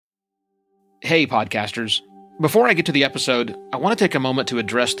Hey, podcasters. Before I get to the episode, I want to take a moment to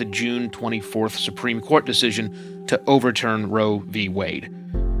address the June 24th Supreme Court decision to overturn Roe v. Wade.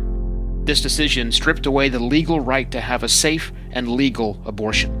 This decision stripped away the legal right to have a safe and legal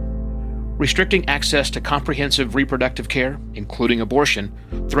abortion. Restricting access to comprehensive reproductive care, including abortion,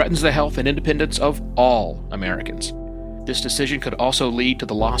 threatens the health and independence of all Americans. This decision could also lead to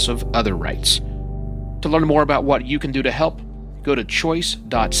the loss of other rights. To learn more about what you can do to help, go to choice.crd.co.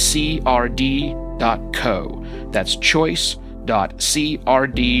 That's choice.crd.co.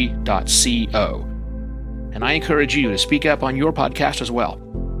 And I encourage you to speak up on your podcast as well.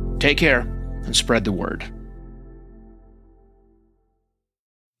 Take care and spread the word.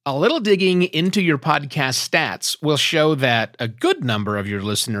 A little digging into your podcast stats will show that a good number of your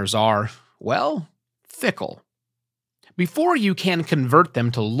listeners are, well, fickle. Before you can convert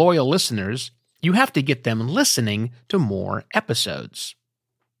them to loyal listeners, you have to get them listening to more episodes.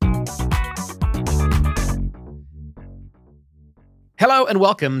 Hello and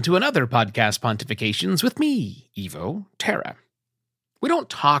welcome to another Podcast Pontifications with me, Evo Terra. We don't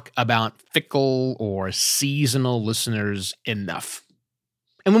talk about fickle or seasonal listeners enough.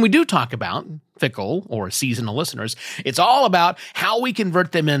 And when we do talk about fickle or seasonal listeners, it's all about how we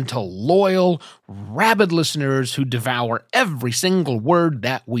convert them into loyal, rabid listeners who devour every single word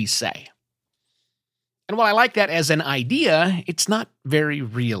that we say. And while I like that as an idea, it's not very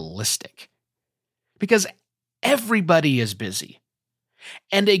realistic. Because everybody is busy.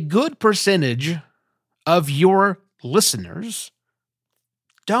 And a good percentage of your listeners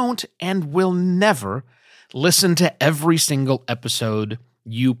don't and will never listen to every single episode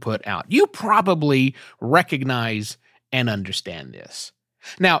you put out. You probably recognize and understand this.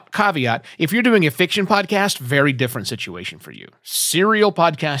 Now, caveat, if you're doing a fiction podcast, very different situation for you. Serial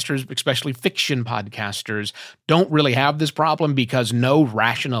podcasters, especially fiction podcasters, don't really have this problem because no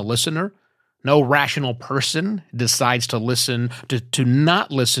rational listener, no rational person decides to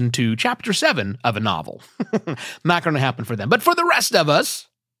not listen to chapter 7 of a novel. Not going to happen for them. But for the rest of us,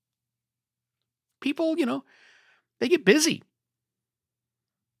 people, they get busy.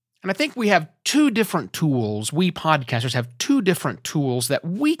 And I think we have two different tools. We podcasters have two different tools that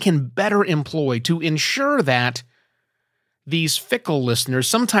we can better employ to ensure that these fickle listeners,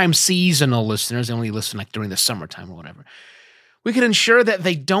 sometimes seasonal listeners, they only listen like during the summertime or whatever, we can ensure that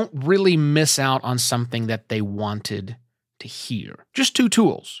they don't really miss out on something that they wanted to hear. Just two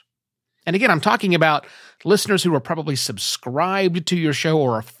tools. And again, I'm talking about listeners who are probably subscribed to your show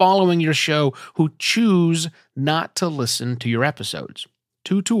or are following your show who choose not to listen to your episodes.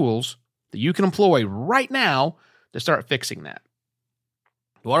 Two tools that you can employ right now to start fixing that.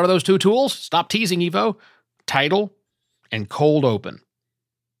 What are those two tools? Stop teasing, Evo. Title and cold open.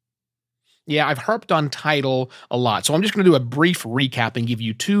 Yeah, I've harped on title a lot, so I'm just going to do a brief recap and give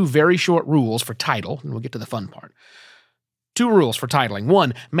you two very short rules for title, and we'll get to the fun part. Two rules for titling.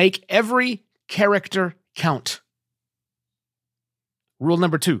 One, make every character count. Rule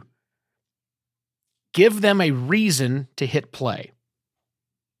number 2, give them a reason to hit play.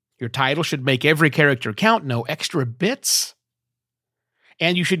 Your title should make every character count, no extra bits.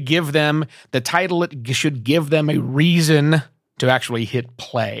 And you should give them, the title should give them a reason to actually hit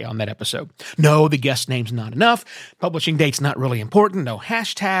play on that episode. No, the guest name's not enough. Publishing date's not really important. No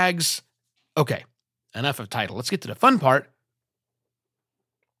hashtags. Okay, enough of title. Let's get to the fun part.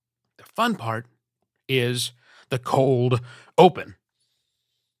 The fun part is the cold open.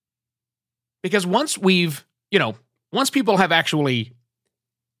 Because once people have actually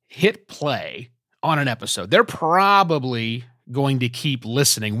hit play on an episode, they're probably going to keep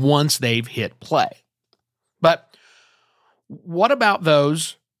listening once they've hit play. But what about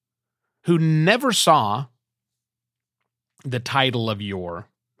those who never saw the title of your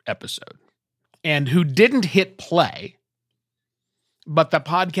episode and who didn't hit play, but the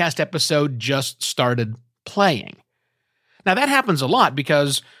podcast episode just started playing? Now, that happens a lot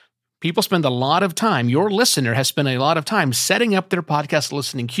because people spend a lot of time, your listener has spent a lot of time setting up their podcast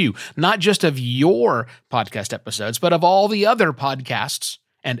listening queue, not just of your podcast episodes, but of all the other podcasts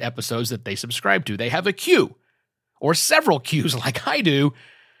and episodes that they subscribe to. They have a queue or several queues like I do,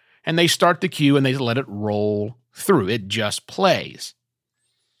 and they start the queue and they let it roll through. It just plays.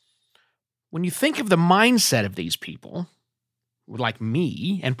 When you think of the mindset of these people, like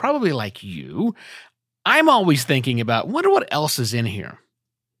me and probably like you, I'm always thinking about, wonder what else is in here.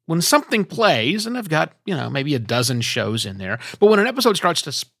 When something plays, and I've got, maybe a dozen shows in there, but when an episode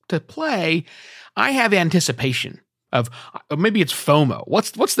starts to play, I have anticipation of maybe it's FOMO.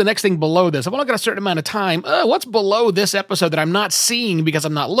 What's the next thing below this? I've only got a certain amount of time. What's below this episode that I'm not seeing because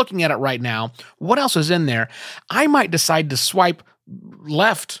I'm not looking at it right now? What else is in there? I might decide to swipe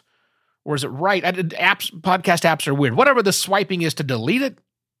left Or is it right? Podcast apps are weird. Whatever the swiping is to delete it,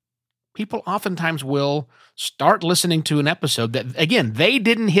 people oftentimes will start listening to an episode that, again, they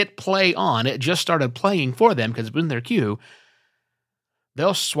didn't hit play on. It just started playing for them because it's in their queue.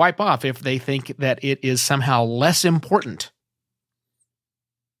 They'll swipe off if they think that it is somehow less important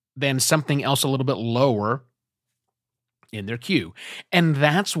than something else a little bit lower in their queue. And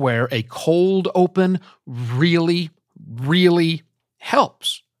that's where a cold open really, really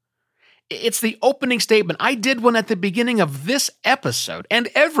helps. It's the opening statement. I did one at the beginning of this episode and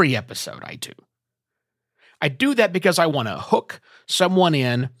every episode I do. I do that because I want to hook someone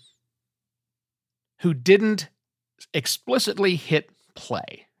in who didn't explicitly hit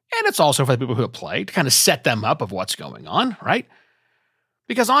play. And it's also for the people who have played to kind of set them up of what's going on, right?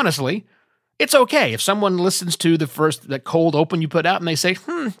 Because honestly, it's okay if someone listens to the cold open you put out and they say,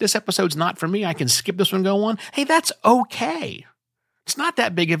 this episode's not for me, I can skip this one and go on. Hey, that's okay. It's not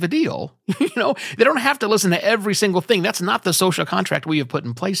that big of a deal. They don't have to listen to every single thing. That's not the social contract we have put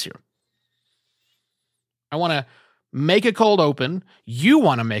in place here. I want to make a cold open. You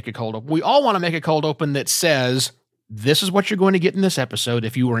want to make a cold open. We all want to make a cold open that says, this is what you're going to get in this episode.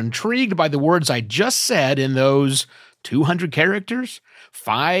 If you were intrigued by the words I just said in those 200 characters,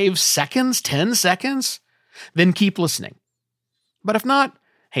 5 seconds, 10 seconds, then keep listening. But if not,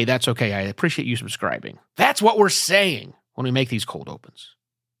 hey, that's okay. I appreciate you subscribing. That's what we're saying when we make these cold opens.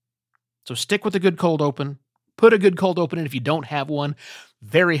 So stick with a good cold open. Put a good cold open in if you don't have one.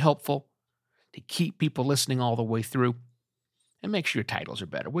 Very helpful to keep people listening all the way through. And make sure your titles are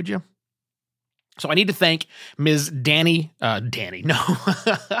better, would you? So I need to thank Ms. I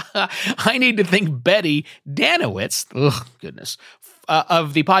need to thank Betty Danowitz,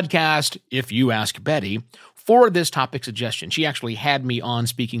 of the podcast If You Ask Betty, for this topic suggestion. She actually had me on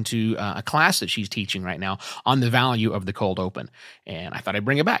speaking to a class that she's teaching right now on the value of the cold open. And I thought I'd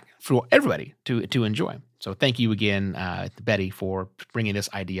bring it back for everybody to enjoy. So thank you again, Betty, for bringing this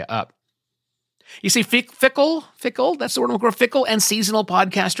idea up. You see, fickle, that's the word I'm looking for. Fickle and seasonal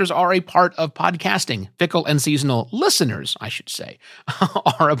podcasters are a part of podcasting. Fickle and seasonal listeners, I should say,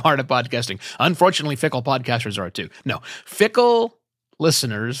 are a part of podcasting. Unfortunately, fickle podcasters are too. No, fickle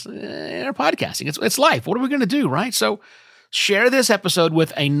listeners are podcasting. It's life. What are we going to do, right? So share this episode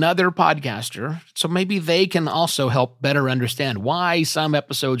with another podcaster so maybe they can also help better understand why some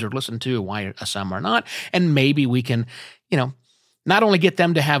episodes are listened to, why some are not, and maybe we can, not only get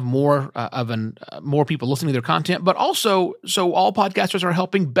them to have more people listening to their content, but also so all podcasters are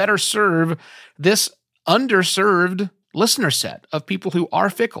helping better serve this underserved listener set of people who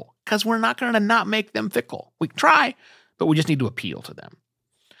are fickle, because we're not going to not make them fickle. We can try, but we just need to appeal to them.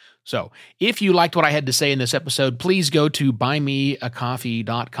 So if you liked what I had to say in this episode, please go to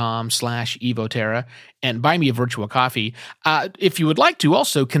buymeacoffee.com/evoterra and buy me a virtual coffee. If you would like to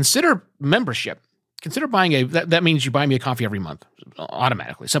also consider membership. Consider buying that means you buy me a coffee every month,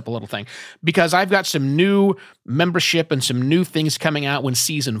 automatically. Simple little thing. Because I've got some new membership and some new things coming out when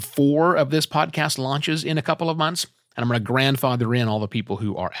season 4 of this podcast launches in a couple of months. And I'm going to grandfather in all the people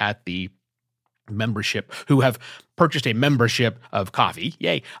who are at the membership, who have purchased a membership of coffee,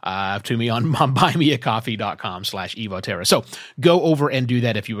 to me on buymeacoffee.com/evoterra. So go over and do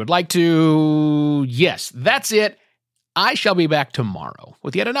that if you would like to. Yes, that's it. I shall be back tomorrow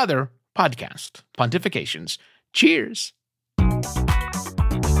with yet another podcast, Pontifications. Cheers.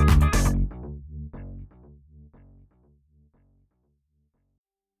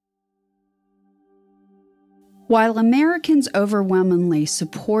 While Americans overwhelmingly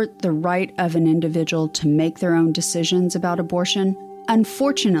support the right of an individual to make their own decisions about abortion,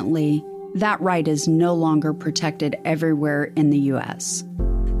 unfortunately, that right is no longer protected everywhere in the U.S.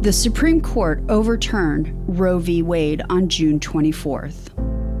 The Supreme Court overturned Roe v. Wade on June 24th.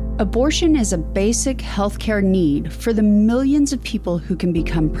 Abortion is a basic healthcare need for the millions of people who can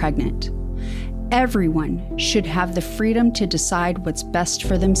become pregnant. Everyone should have the freedom to decide what's best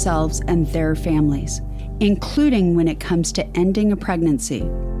for themselves and their families, including when it comes to ending a pregnancy.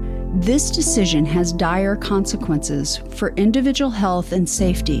 This decision has dire consequences for individual health and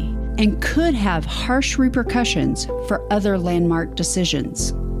safety and could have harsh repercussions for other landmark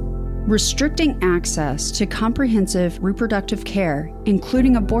decisions. Restricting access to comprehensive reproductive care,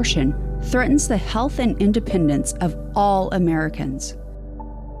 including abortion, threatens the health and independence of all Americans.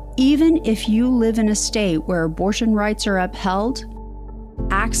 Even if you live in a state where abortion rights are upheld,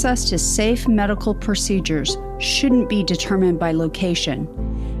 access to safe medical procedures shouldn't be determined by location,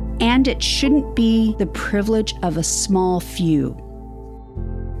 and it shouldn't be the privilege of a small few.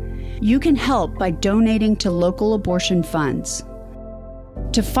 You can help by donating to local abortion funds.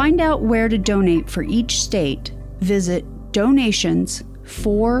 To find out where to donate for each state, visit donations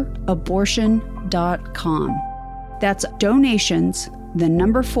 4abortion.com. That's donations, the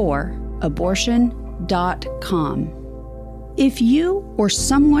number 4, abortion.com. If you or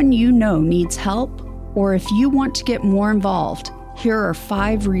someone you know needs help, or if you want to get more involved, here are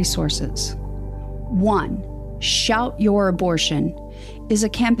 5 resources. 1. Shout Your Abortion is a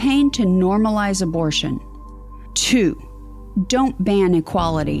campaign to normalize abortion. 2. Don't Ban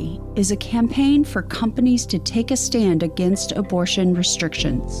Equality is a campaign for companies to take a stand against abortion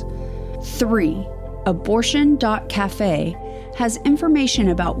restrictions. 3. Abortion.cafe has information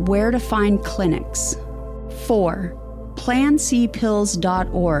about where to find clinics. 4.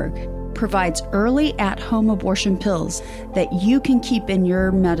 PlanCpills.org provides early at-home abortion pills that you can keep in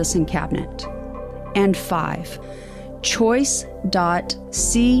your medicine cabinet. And 5.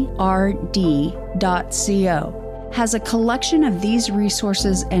 Choice.crd.co has a collection of these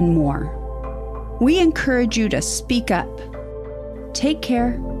resources and more. We encourage you to speak up, take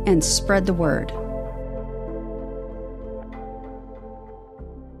care, and spread the word.